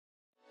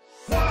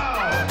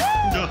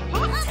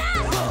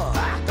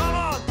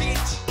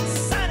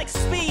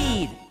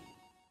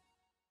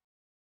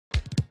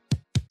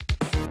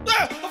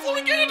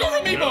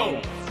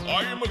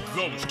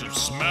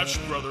Smash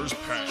Brothers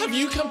past. Have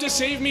you come to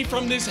save me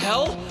from this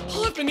hell?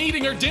 All I've been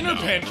eating are dinner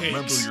pancakes.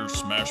 Remember your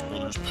Smash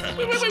Brothers past.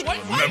 Wait,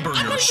 what? Remember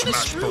your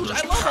Smash Brothers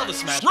past. I love all the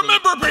Smash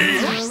Remember me!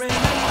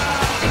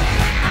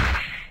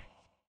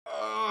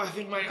 I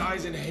think my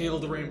eyes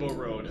inhaled Rainbow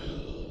Road.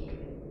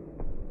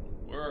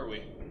 Where are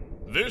we?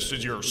 This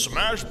is your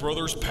Smash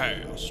Brothers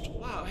past.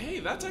 Wow, hey,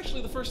 that's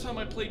actually the first time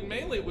I played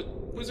Melee with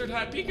Wizard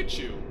Hat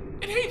Pikachu.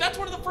 And hey, that's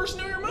one of the first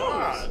New Year moves!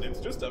 God, it's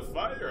just a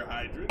fire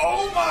hydrant.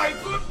 Oh my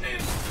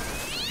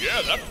goodness!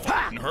 Yeah, that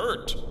fucking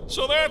hurt.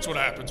 So that's what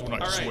happens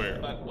when I swear.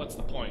 But what's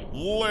the point?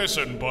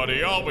 Listen,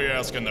 buddy, I'll be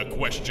asking the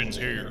questions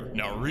here.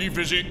 Now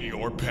revisit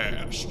your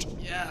past.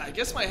 Yeah, I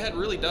guess my head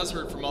really does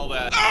hurt from all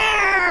that.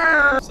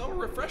 So a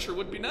refresher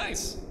would be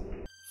nice.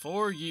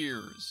 4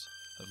 years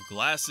of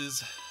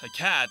glasses, a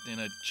cat, and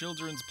a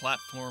children's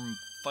platform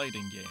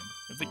fighting game.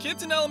 If the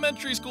kids in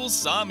elementary school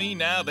saw me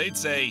now, they'd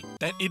say,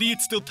 "That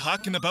idiot's still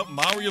talking about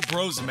Mario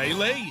Bros.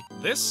 Melee?"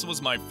 This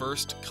was my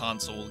first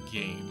console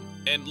game.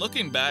 And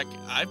looking back,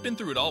 I've been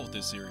through it all with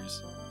this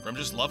series. From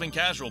just loving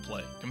casual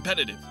play,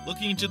 competitive,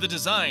 looking into the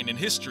design and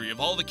history of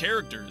all the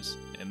characters.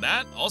 And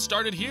that all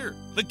started here.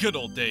 The good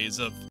old days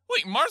of,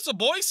 wait, Marth's a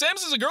boy,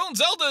 Samus is a girl, and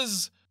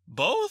Zelda's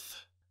both?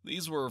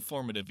 These were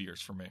formative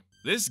years for me.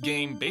 This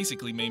game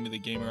basically made me the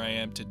gamer I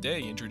am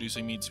today,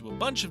 introducing me to a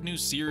bunch of new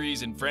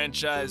series and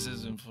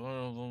franchises and...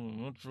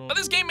 But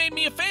this game made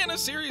me a fan of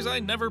series I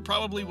never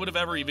probably would have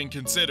ever even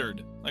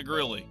considered. Like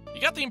really.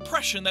 You got the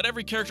impression that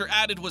every character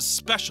added was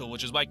special,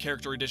 which is why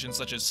character additions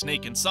such as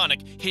Snake and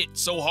Sonic hit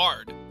so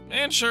hard.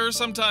 And sure,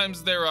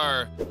 sometimes there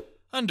are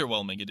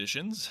underwhelming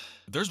additions.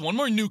 If there's one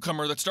more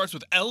newcomer that starts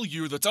with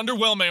LU that's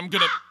underwhelming, I'm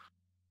gonna...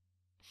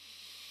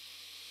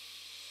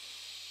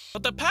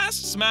 But the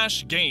past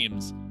Smash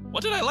games,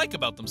 what did I like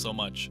about them so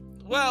much?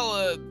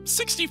 Well,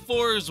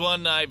 64 is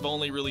one I've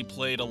only really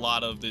played a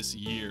lot of this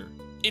year.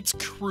 It's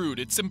crude,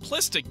 it's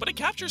simplistic, but it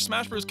captures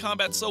Smash Bros.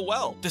 Combat so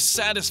well. The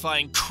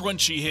satisfying,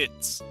 crunchy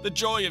hits. The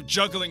joy of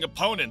juggling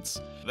opponents.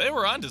 They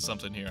were onto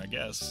something here, I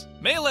guess.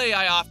 Melee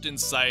I often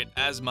cite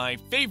as my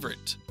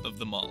favorite of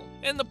them all.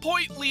 And the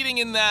point leading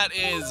in that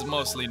is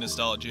mostly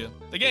nostalgia.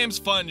 The game's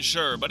fun,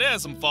 sure, but it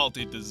has some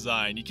faulty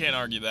design, you can't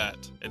argue that.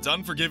 It's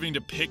unforgiving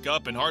to pick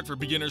up and hard for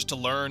beginners to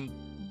learn.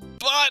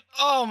 But,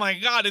 oh my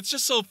god, it's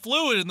just so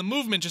fluid and the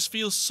movement just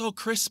feels so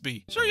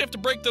crispy. Sure, you have to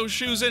break those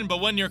shoes in,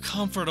 but when you're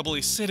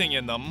comfortably sitting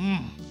in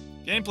them,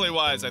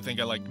 Gameplay-wise, I think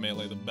I liked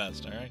Melee the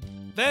best, alright?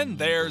 Then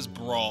there's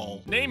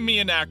Brawl. Name me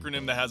an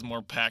acronym that has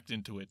more packed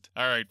into it.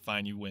 Alright,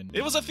 fine, you win.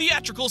 It was a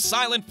theatrical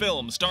silent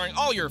film starring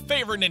all your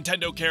favorite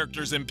Nintendo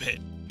characters in Pit.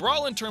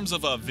 Brawl in terms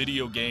of a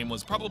video game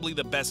was probably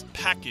the best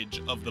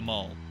package of them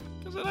all.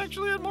 Because it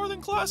actually had more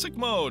than classic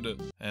mode.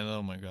 And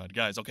oh my god,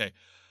 guys, okay.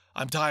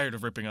 I'm tired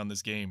of ripping on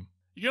this game.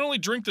 You can only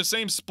drink the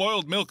same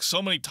spoiled milk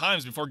so many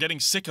times before getting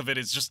sick of it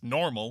is just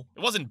normal.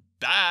 It wasn't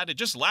bad, it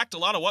just lacked a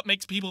lot of what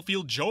makes people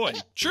feel joy.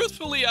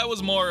 Truthfully, I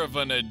was more of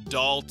an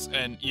adult,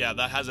 and yeah,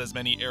 that has as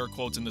many air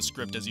quotes in the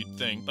script as you'd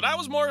think, but I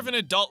was more of an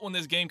adult when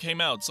this game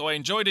came out, so I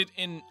enjoyed it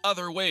in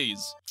other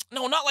ways.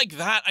 No, not like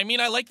that. I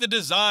mean, I like the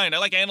design. I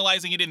like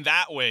analyzing it in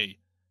that way,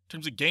 in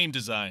terms of game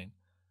design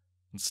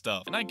and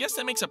stuff. And I guess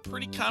that makes a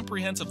pretty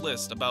comprehensive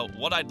list about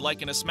what I'd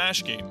like in a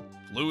Smash game.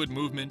 Fluid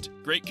movement,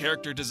 great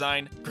character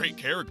design, great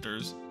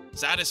characters,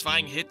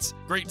 satisfying hits,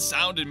 great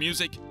sound and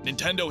music,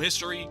 Nintendo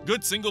history,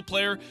 good single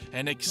player,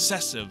 and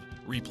excessive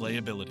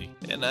replayability.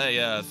 And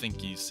I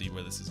think you see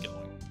where this is going.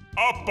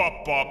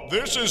 Up.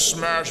 This is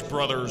Smash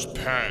Brothers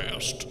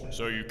past,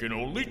 so you can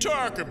only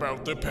talk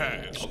about the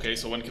past. Okay,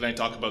 so when can I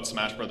talk about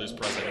Smash Brothers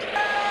present?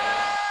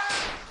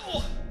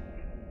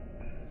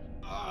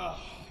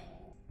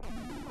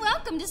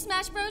 Welcome to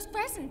Smash Bros.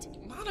 Present.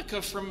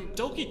 Monika from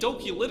Doki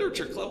Doki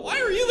Literature Club, why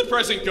are you the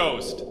present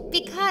ghost?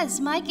 Because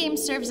my game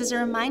serves as a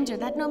reminder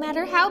that no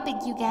matter how big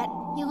you get,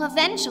 you'll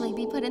eventually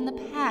be put in the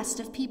past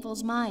of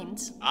people's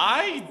minds.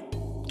 I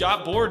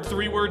got bored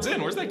 3 words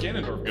in. Where's that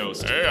Ganondorf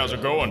ghost? Hey, how's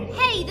it going?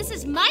 Hey, this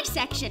is my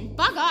section.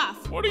 Bug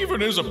off. What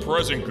even is a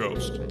present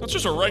ghost? That's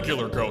just a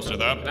regular ghost of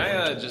that. Can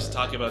I just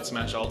talk about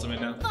Smash Ultimate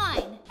now?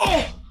 Fine.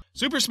 Oh!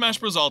 Super Smash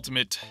Bros.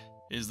 Ultimate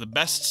is the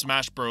best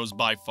Smash Bros.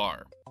 By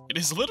far. It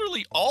is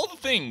literally all the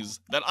things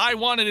that I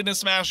wanted in a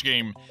Smash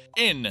game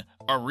in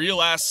a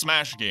real-ass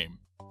Smash game.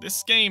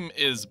 This game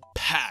is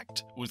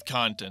packed with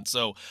content,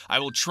 so I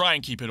will try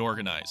and keep it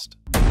organized.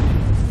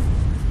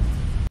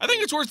 I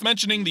think it's worth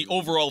mentioning the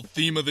overall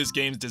theme of this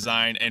game's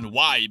design and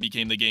why it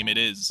became the game it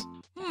is.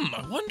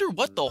 I wonder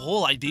what the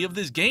whole idea of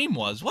this game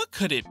was. What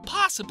could it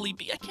possibly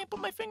be? I can't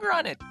put my finger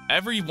on it.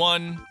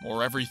 Everyone,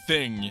 or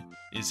everything,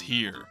 is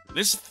here.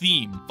 This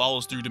theme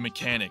follows through to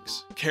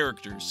mechanics,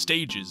 characters,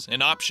 stages,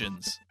 and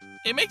options.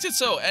 It makes it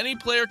so any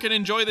player can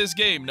enjoy this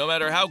game, no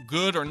matter how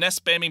good or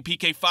nest-spamming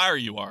PK Fire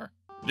you are.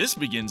 This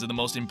begins in the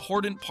most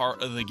important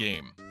part of the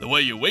game. The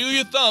way you wiggle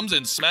your thumbs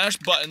and smash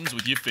buttons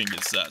with your finger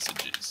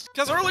sausages.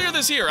 Because earlier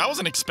this year, I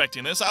wasn't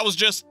expecting this, I was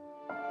just...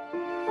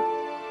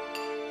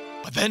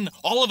 But then,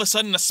 all of a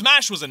sudden, a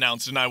Smash was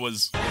announced and I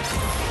was...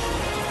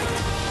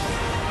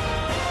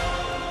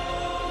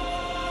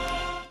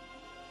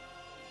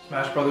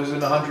 Smash Brothers in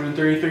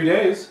 133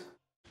 days.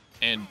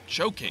 And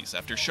showcase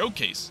after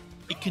showcase,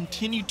 it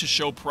continued to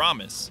show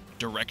promise.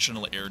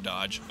 Directional air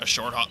dodge, a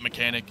short hop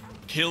mechanic,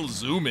 kill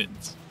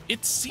zoom-ins.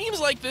 It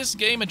seems like this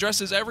game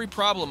addresses every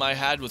problem I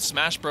had with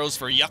Smash Bros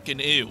for yuck and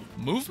ew.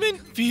 Movement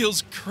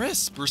feels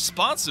crisp,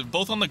 responsive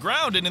both on the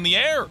ground and in the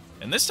air.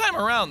 And this time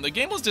around, the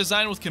game was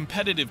designed with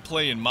competitive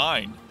play in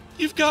mind.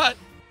 You've got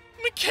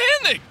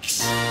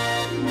mechanics!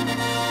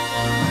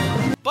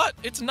 But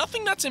it's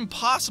nothing that's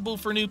impossible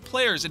for new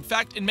players. In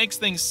fact, it makes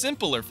things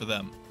simpler for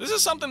them. This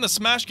is something the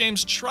Smash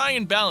games try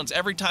and balance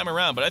every time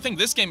around, but I think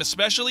this game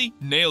especially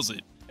nails it.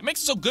 It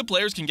makes it so good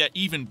players can get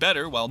even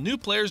better, while new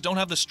players don't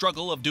have the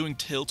struggle of doing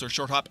tilt or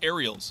short hop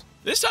aerials.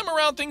 This time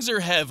around, things are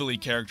heavily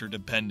character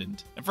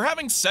dependent. And for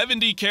having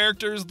 70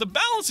 characters, the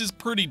balance is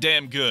pretty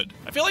damn good.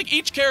 I feel like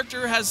each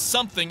character has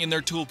something in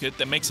their toolkit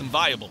that makes them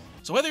viable.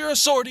 So whether you're a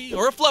swordy,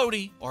 or a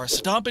floaty, or a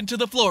stomp into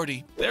the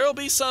floorty, there'll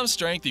be some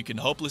strength you can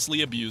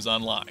hopelessly abuse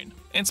online.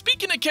 And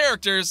speaking of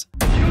characters,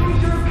 choose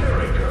your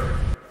character.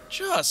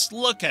 Just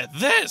look at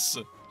this!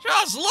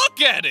 Just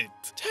look at it!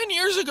 10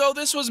 years ago,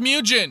 this was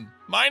Mugen.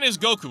 Mine is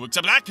Goku,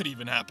 except that could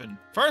even happen.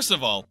 First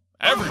of all,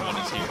 everyone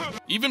is here.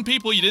 Even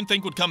people you didn't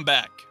think would come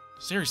back.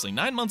 Seriously,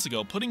 9 months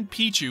ago, putting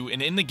Pichu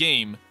in the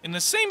game in the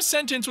same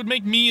sentence would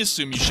make me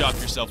assume you shock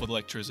yourself with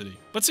electricity.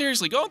 But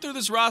seriously, going through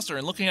this roster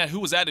and looking at who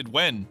was added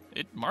when,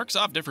 it marks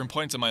off different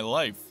points in my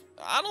life.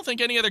 I don't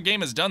think any other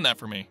game has done that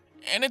for me.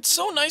 And it's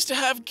so nice to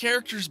have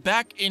characters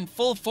back in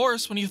full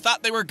force when you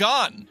thought they were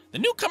gone. The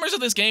newcomers of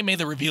this game made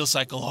the reveal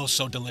cycle oh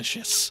so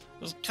delicious.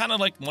 It was kind of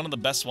like one of the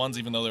best ones,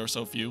 even though there were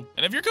so few.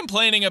 And if you're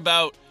complaining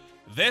about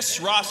this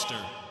roster,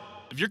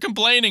 if you're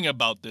complaining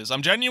about this,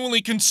 I'm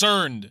genuinely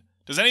concerned.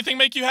 Does anything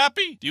make you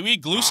happy? Do you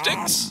eat glue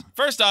sticks?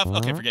 First off,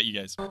 okay, forget you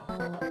guys.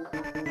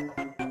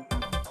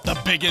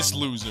 The biggest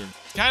loser.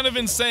 Kind of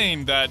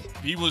insane that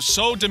he was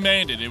so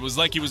demanded, it was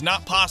like he was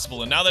not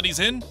possible, and now that he's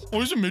in, oh,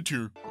 he's a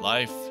mid-tier.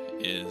 Life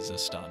is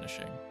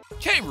astonishing.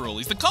 K-Rool,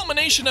 he's the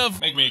culmination of—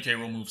 Make me a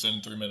K-Rool moveset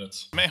in 3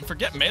 minutes. Man,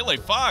 forget Melee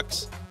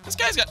Fox. This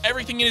guy's got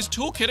everything in his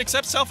toolkit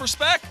except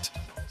self-respect.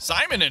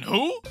 Simon and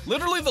who?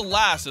 Literally the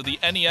last of the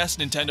NES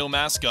Nintendo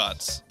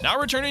mascots. Now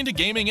returning to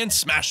gaming in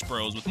Smash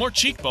Bros. With more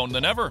cheekbone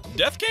than ever.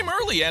 Death came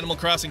early, Animal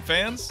Crossing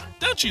fans.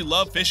 Don't you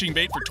love fishing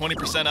bait for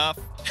 20% off?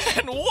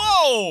 And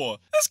whoa!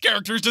 This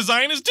character's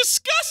design is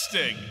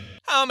disgusting!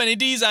 How many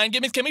design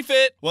gimmicks can we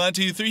fit? 1,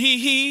 2, 3, hee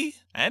hee.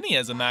 And he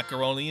has a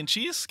macaroni and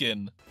cheese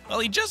skin. Well,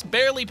 he just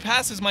barely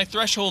passes my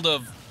threshold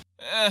of,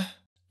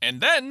 And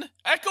then,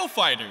 Echo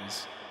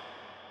Fighters.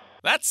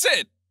 That's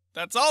it.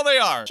 That's all they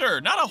are.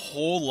 Sure, not a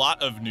whole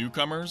lot of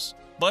newcomers,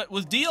 but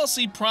with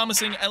DLC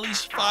promising at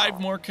least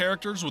 5 more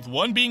characters, with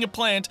one being a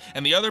plant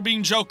and the other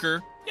being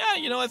Joker, yeah,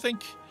 you know, I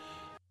think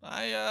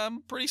I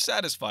am pretty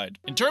satisfied.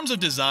 In terms of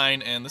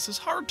design, and this is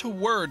hard to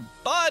word,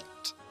 but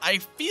I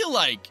feel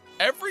like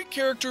every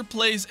character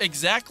plays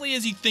exactly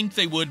as you think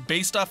they would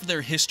based off of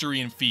their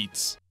history and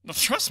feats.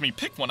 Trust me,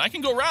 pick one, I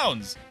can go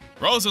rounds.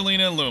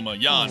 Rosalina and Luma,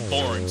 yawn,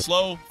 boring,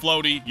 slow,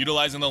 floaty,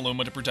 utilizing the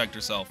Luma to protect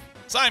herself.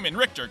 Simon,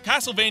 Richter,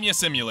 Castlevania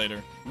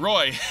Simulator.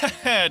 Roy,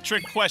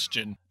 trick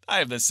question. I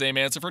have the same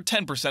answer for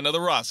 10% of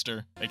the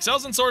roster.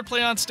 Excels in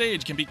swordplay on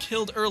stage, can be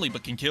killed early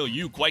but can kill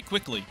you quite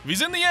quickly. If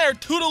he's in the air,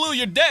 toodaloo,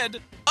 you're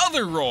dead.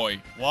 Other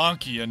Roy.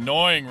 Wonky,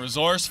 annoying,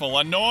 resourceful,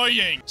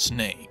 annoying.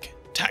 Snake,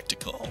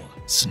 tactical,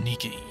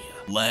 sneaky,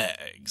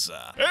 legs.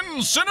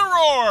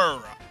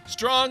 Incineroar.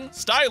 Strong,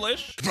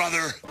 stylish.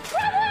 Brother.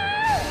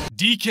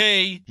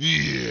 DK.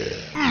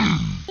 Yeah.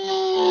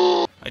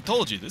 I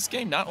told you, this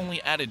game not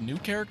only added new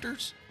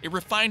characters, it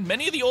refined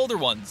many of the older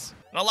ones.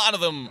 And a lot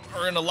of them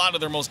are in a lot of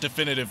their most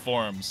definitive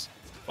forms.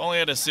 If only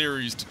I had a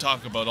series to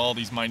talk about all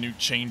these minute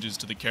changes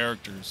to the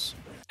characters.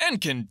 And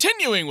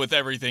continuing with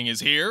everything is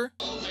here.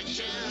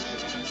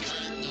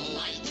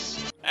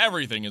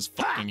 Everything is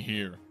fucking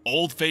here.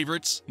 Old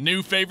favorites,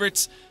 new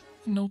favorites,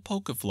 and no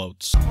poke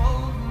floats.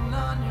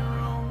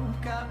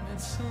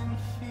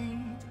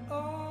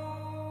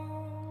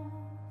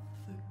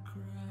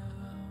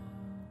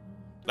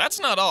 That's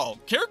not all.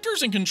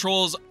 Characters and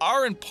controls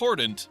are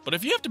important, but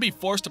if you have to be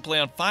forced to play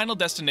on Final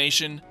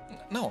Destination,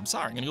 no, I'm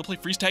sorry, I'm gonna go play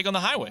freeze tag on the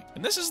highway.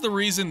 And this is the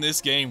reason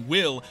this game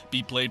will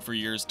be played for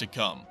years to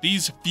come.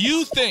 These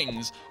few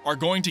things are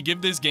going to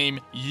give this game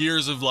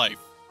years of life.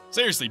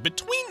 Seriously,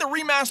 between the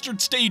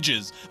remastered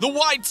stages, the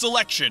wide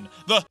selection,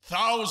 the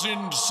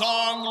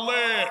 1,000-song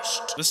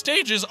list, the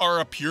stages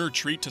are a pure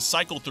treat to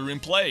cycle through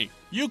and play.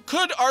 You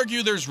could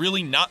argue there's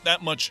really not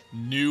that much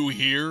new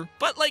here,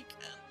 but like,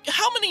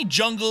 how many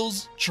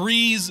jungles,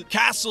 trees,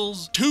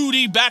 castles,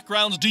 2D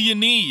backgrounds do you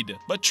need?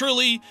 But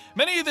truly,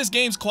 many of this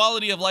game's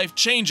quality of life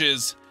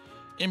changes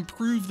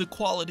improve the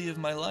quality of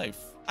my life.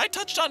 I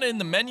touched on it in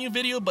the menu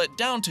video, but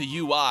down to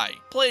UI,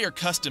 player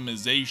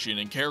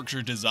customization, and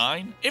character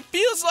design, it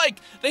feels like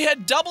they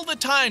had double the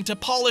time to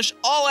polish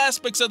all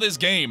aspects of this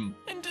game.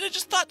 And I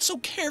just thought so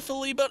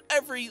carefully about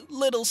every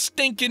little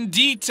stinking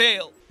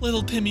detail.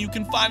 Little Timmy, you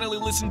can finally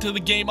listen to the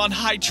game on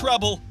high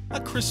treble. A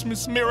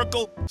Christmas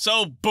miracle.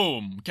 So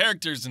boom,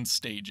 characters and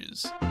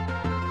stages.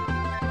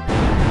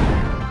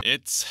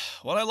 It's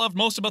what I loved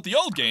most about the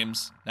old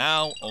games,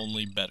 now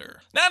only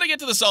better. Now to get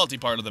to the salty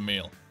part of the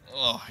meal.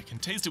 Oh, I can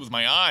taste it with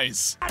my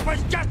eyes. That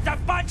was just a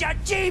bunch of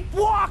cheap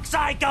walk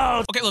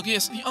cycles! Okay, look,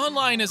 yes, the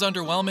online is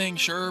underwhelming,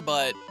 sure,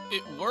 but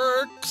it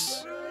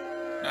works.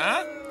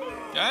 Huh?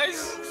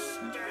 Guys?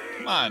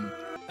 Come on.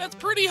 That's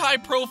pretty high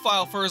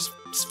profile for as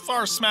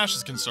far as Smash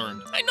is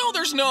concerned. I know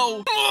there's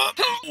no...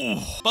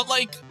 but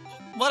like,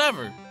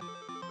 whatever.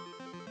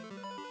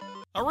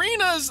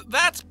 Arenas,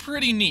 that's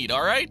pretty neat,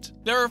 alright?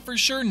 There are for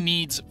sure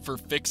needs for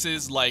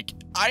fixes, like,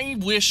 I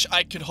wish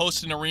I could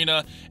host an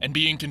arena and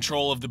be in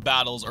control of the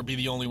battles or be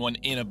the only one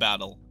in a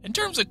battle. In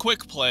terms of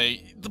quick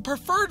play, the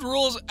preferred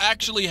rules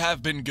actually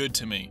have been good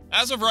to me.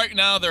 As of right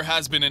now, there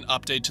has been an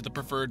update to the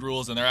preferred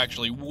rules and they're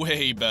actually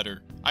way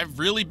better. I've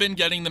really been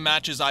getting the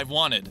matches I've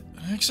wanted.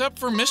 Except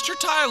for Mr.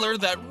 Tyler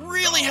that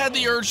really had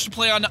the urge to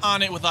play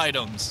on it with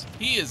items.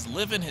 He is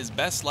living his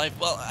best life.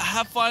 Well,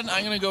 have fun.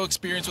 I'm gonna go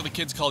experience what the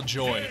kids call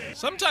joy.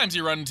 Sometimes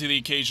you run into the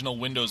occasional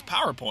Windows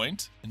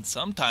PowerPoint, and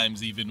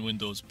sometimes even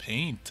Windows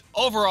Paint.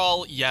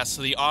 Overall, yes,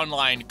 the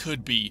online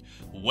could be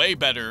way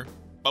better,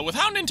 but with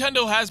how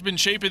Nintendo has been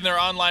shaping their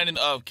online and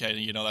okay,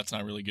 you know, that's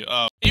not really good.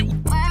 It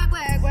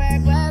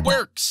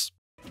works.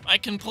 I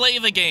can play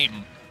the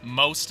game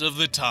most of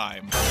the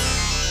time.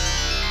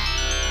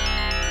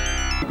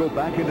 Go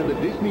back into the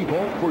Disney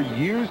vault for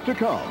years to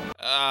come.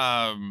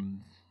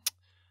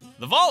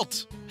 The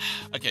vault.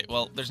 Okay,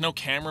 well, there's no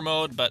camera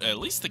mode, but at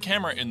least the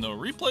camera in the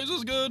replays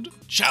is good.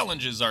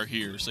 Challenges are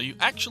here, so you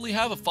actually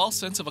have a false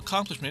sense of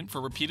accomplishment for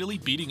repeatedly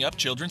beating up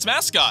children's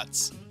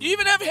mascots. You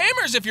even have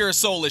hammers if you're a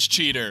soulless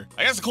cheater.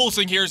 I guess the coolest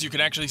thing here is you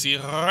can actually see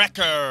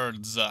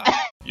records.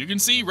 You can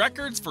see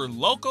records for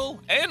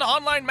local and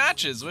online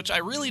matches, which I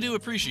really do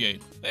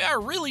appreciate. They are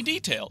really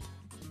detailed.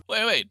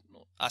 Wait,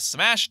 a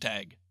smash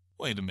tag.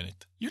 Wait a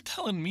minute, you're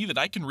telling me that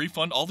I can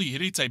refund all the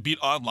idiots I beat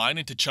online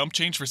into chump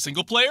change for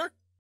single player?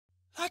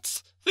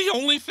 That's the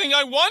only thing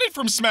I wanted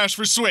from Smash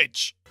for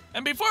Switch!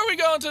 And before we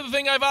go into the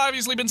thing I've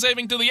obviously been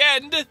saving to the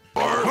end...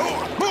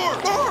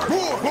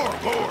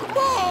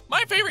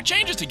 My favorite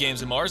changes to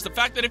Games & More is the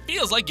fact that it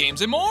feels like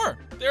Games & More.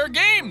 There are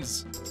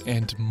games.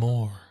 And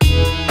more.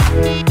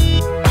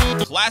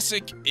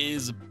 Classic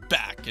is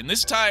back, and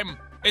this time,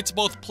 it's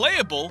both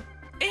playable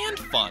and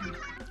fun.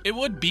 It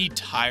would be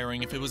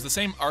tiring if it was the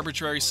same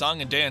arbitrary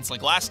song and dance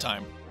like last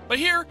time. But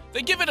here,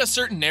 they give it a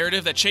certain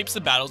narrative that shapes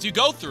the battles you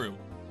go through.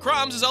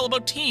 Chroms is all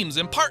about teams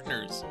and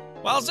partners,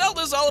 while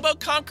Zelda's all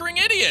about conquering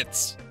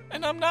idiots.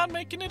 And I'm not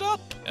making it up.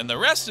 And the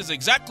rest is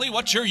exactly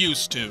what you're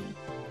used to.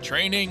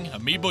 Training,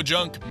 amiibo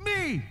junk,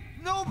 Me!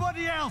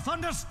 Nobody else,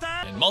 understand?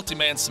 and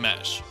multi-man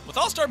Smash, with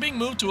All-Star being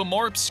moved to a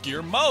more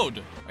obscure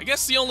mode. I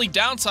guess the only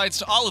downsides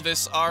to all of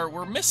this are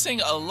we're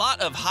missing a lot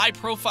of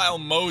high-profile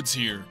modes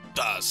here.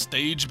 The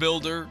Stage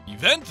Builder,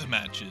 Event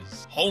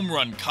Matches, Home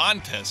Run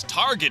Contest,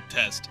 Target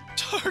Test,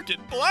 Target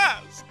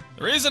Blast.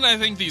 The reason I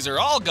think these are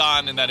all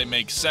gone and that it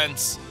makes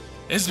sense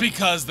is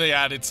because they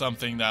added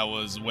something that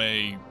was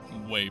way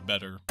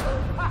better.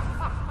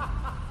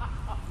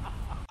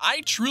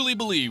 I truly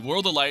believe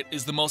World of Light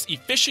is the most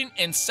efficient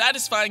and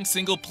satisfying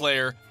single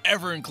player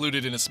ever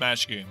included in a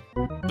Smash game.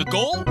 The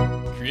goal?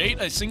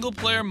 Create a single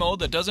player mode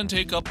that doesn't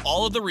take up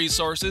all of the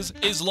resources,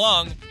 is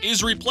long,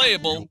 is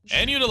replayable,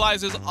 and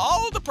utilizes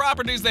all of the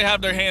properties they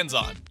have their hands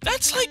on.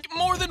 That's like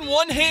more than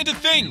one hand of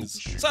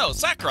things. So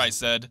Sakurai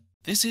said,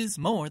 "This is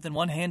more than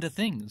one hand of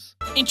things."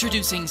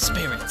 Introducing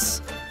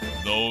spirits.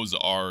 Those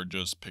are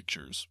just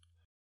pictures.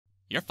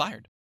 You're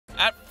fired.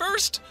 At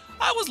first,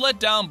 I was let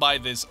down by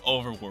this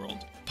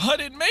overworld, but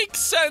it makes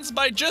sense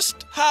by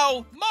just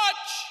how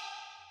much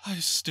I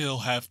still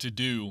have to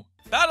do.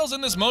 Battles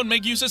in this mode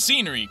make use of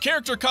scenery,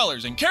 character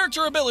colors, and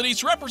character abilities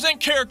to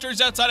represent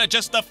characters outside of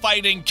just the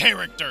fighting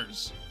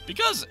characters.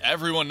 Because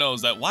everyone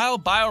knows that while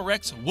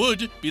BioRex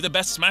would be the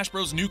best Smash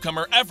Bros.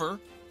 Newcomer ever,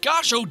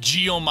 gosh oh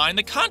gee oh mine,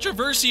 the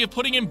controversy of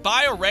putting in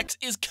BioRex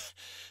is...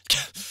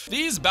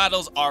 These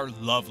battles are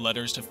love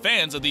letters to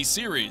fans of these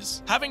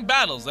series, having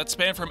battles that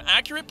span from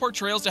accurate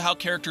portrayals to how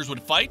characters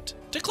would fight,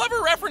 to clever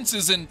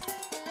references and...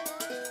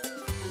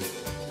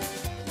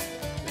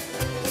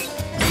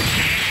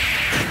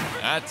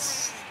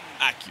 That's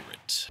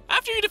accurate.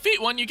 After you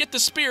defeat one, you get the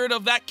spirit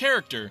of that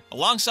character,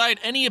 alongside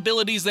any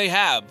abilities they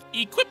have.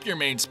 Equip your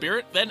main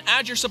spirit, then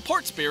add your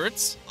support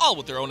spirits, all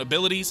with their own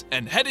abilities,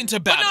 and head into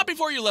battle. But not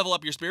before you level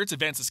up your spirits,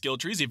 advance the skill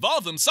trees,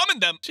 evolve them, summon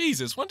them.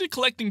 Jesus, when did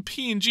collecting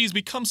PNGs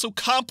become so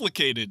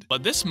complicated?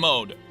 But this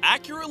mode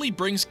accurately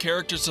brings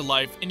characters to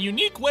life in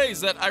unique ways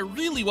that I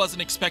really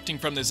wasn't expecting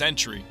from this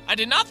entry. I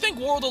did not think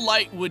World of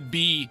Light would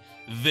be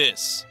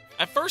this.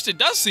 At first it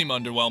does seem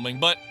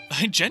underwhelming, but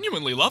I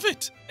genuinely love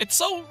it. It's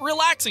so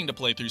relaxing to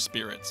play through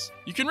spirits.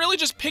 You can really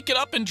just pick it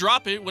up and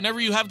drop it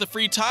whenever you have the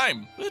free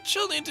time, which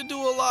you'll need to do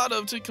a lot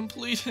of to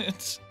complete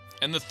it.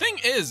 And the thing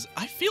is,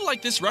 I feel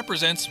like this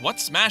represents what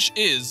Smash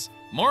is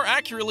more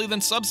accurately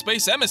than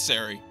Subspace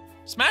Emissary.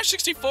 Smash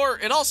 64,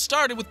 it all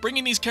started with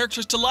bringing these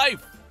characters to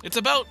life. It's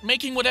about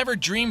making whatever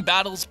dream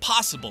battles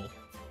possible.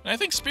 And I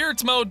think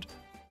Spirits mode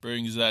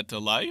brings that to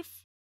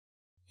life.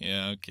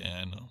 Yeah, okay,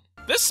 I know.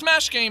 This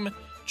Smash game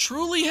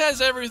truly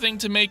has everything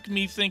to make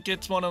me think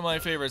it's one of my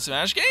favorite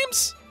Smash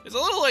games? It's a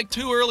little like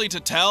too early to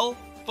tell,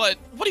 but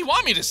what do you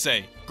want me to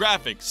say?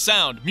 Graphics,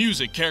 sound,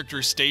 music,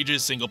 characters,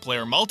 stages, single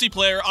player,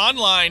 multiplayer,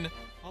 online.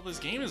 Well, this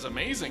game is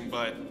amazing,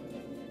 but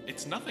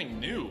it's nothing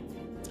new.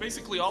 It's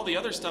basically all the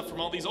other stuff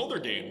from all these older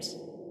games.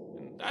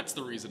 And that's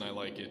the reason I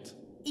like it.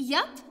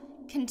 Yup.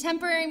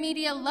 Contemporary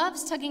media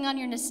loves tugging on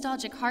your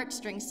nostalgic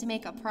heartstrings to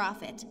make a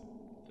profit.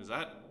 Does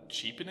that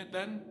cheapen it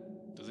then?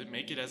 Does it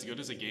make it as good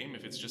as a game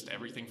if it's just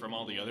everything from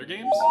all the other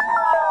games?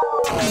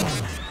 Hey,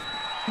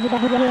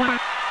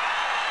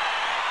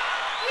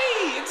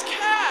 it's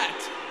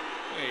Cat!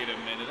 Wait a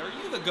minute, are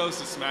you the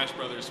ghost of Smash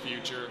Brothers'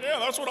 future? Yeah,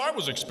 that's what I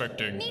was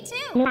expecting. Me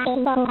too.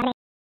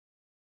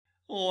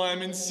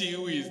 Lemon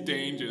Seaweed's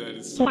danger, that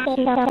is so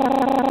cute.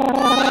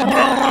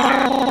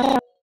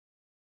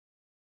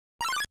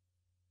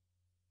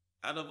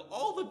 Out of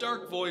all the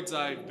dark voids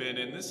I've been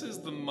in, this is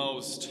the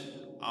most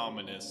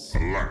ominous.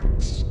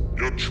 Alax,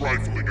 your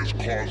trifling has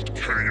caused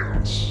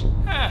chaos.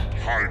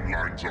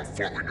 Timelines are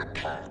falling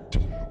apart.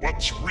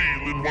 What's real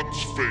and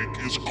what's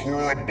fake is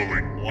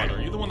crumbling. What,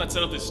 are you the one that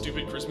set up this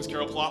stupid Christmas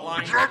Carol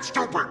plotline? It's not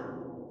stupid!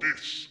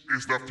 This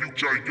is the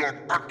future your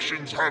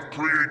actions have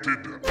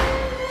created.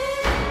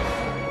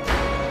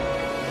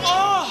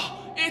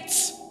 Oh,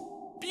 it's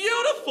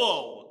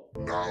beautiful!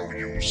 Now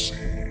you see.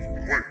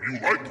 Wait, you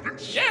like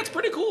this? Yeah, it's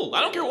pretty cool.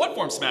 I don't care what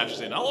form Smash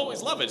is in, I'll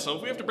always love it, so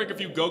if we have to break a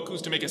few Gokus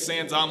to make a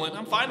Sans omelet,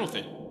 I'm fine with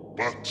it.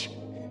 But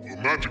the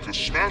magic of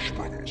Smash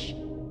Brothers,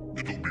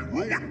 it'll be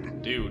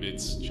ruined. Dude,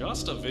 it's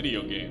just a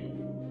video game.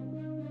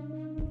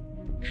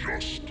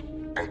 Just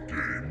a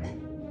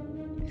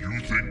game? You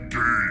think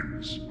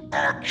games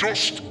are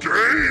just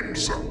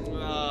games?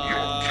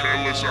 Your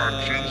careless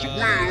actions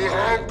will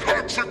have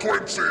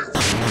consequences!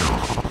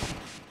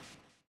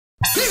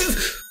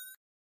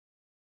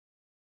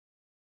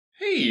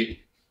 Hey,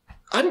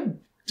 I'm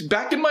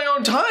back in my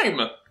own time.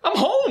 I'm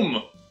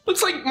home.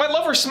 Looks like my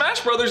lover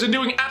Smash Brothers and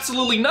doing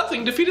absolutely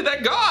nothing defeated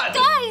that god.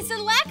 Guys,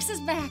 Alax is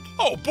back.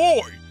 Oh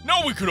boy,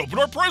 now we can open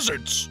our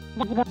presents.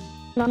 I'm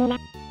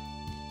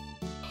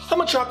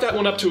gonna chalk that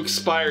one up to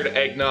expired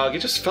eggnog. It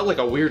just felt like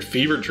a weird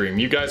fever dream.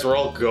 You guys were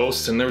all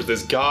ghosts and there was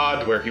this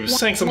god where he was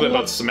saying something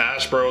about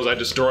Smash Bros. I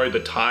destroyed the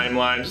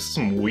timeline, just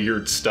some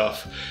weird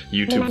stuff.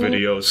 YouTube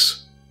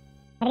videos.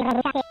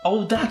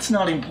 Oh, that's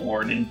not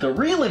important. The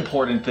real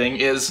important thing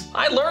is,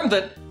 I learned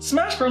that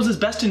Smash Bros. Is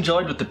best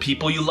enjoyed with the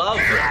people you love.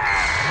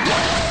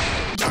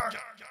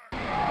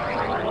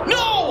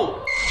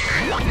 No!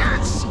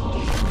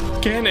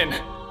 Cannon.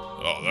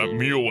 Oh, that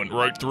meal went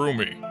right through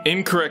me.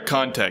 Incorrect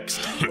context.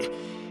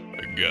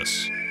 I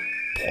guess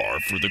par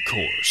for the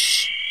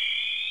course.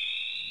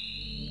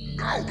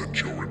 Now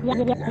that you're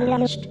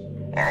immobilized,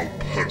 I'll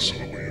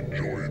personally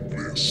enjoy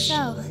this.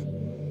 So,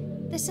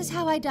 this is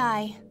how I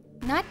die.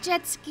 Not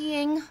jet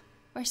skiing,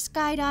 or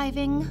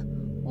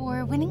skydiving,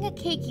 or winning a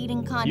cake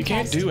eating contest. You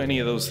can't do any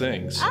of those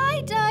things.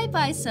 I die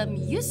by some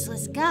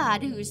useless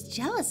god who's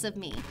jealous of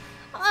me.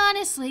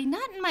 Honestly,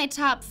 not in my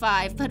top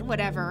 5, but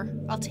whatever.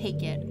 I'll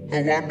take it. Oh,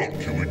 I'm not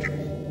killing you.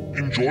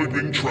 Enjoy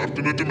being trapped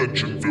in a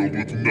dimension filled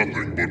with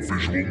nothing but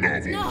visual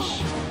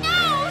novels.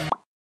 No!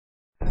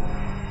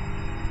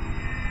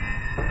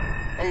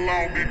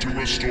 Allow me to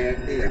restore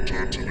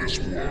order to this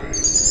world.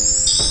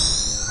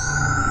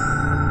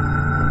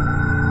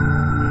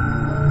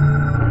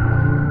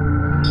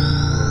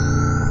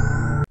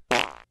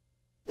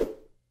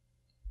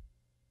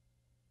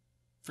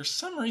 For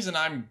some reason,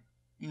 I'm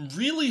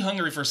really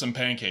hungry for some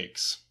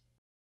pancakes.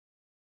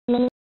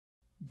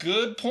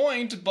 Good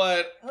point,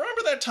 but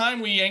remember that time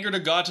we angered a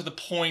god to the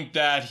point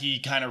that he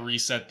kind of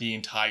reset the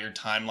entire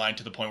timeline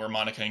to the point where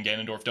Monika and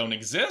Ganondorf don't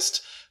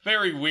exist?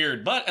 Very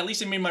weird, but at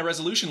least I made my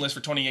resolution list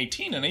for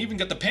 2018 and I even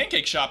got the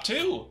pancake shop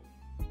too.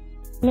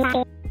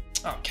 Oh,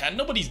 Cat,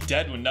 nobody's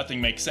dead when nothing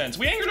makes sense.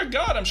 We angered a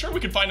god, I'm sure we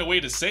could find a way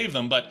to save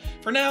them, but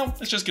for now,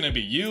 it's just gonna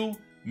be you,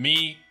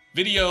 me,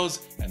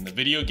 videos, and the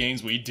video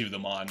games we do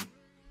them on.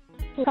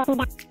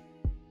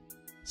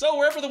 So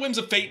wherever the whims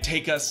of fate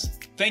take us,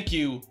 thank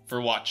you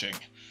for watching.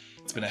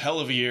 It's been a hell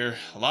of a year,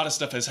 a lot of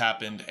stuff has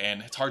happened,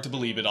 and it's hard to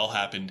believe it all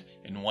happened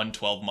in one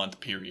 12-month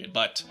period.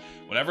 But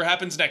whatever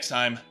happens next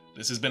time,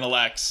 this has been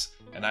Alax,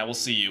 and I will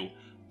see you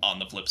on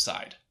the flip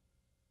side.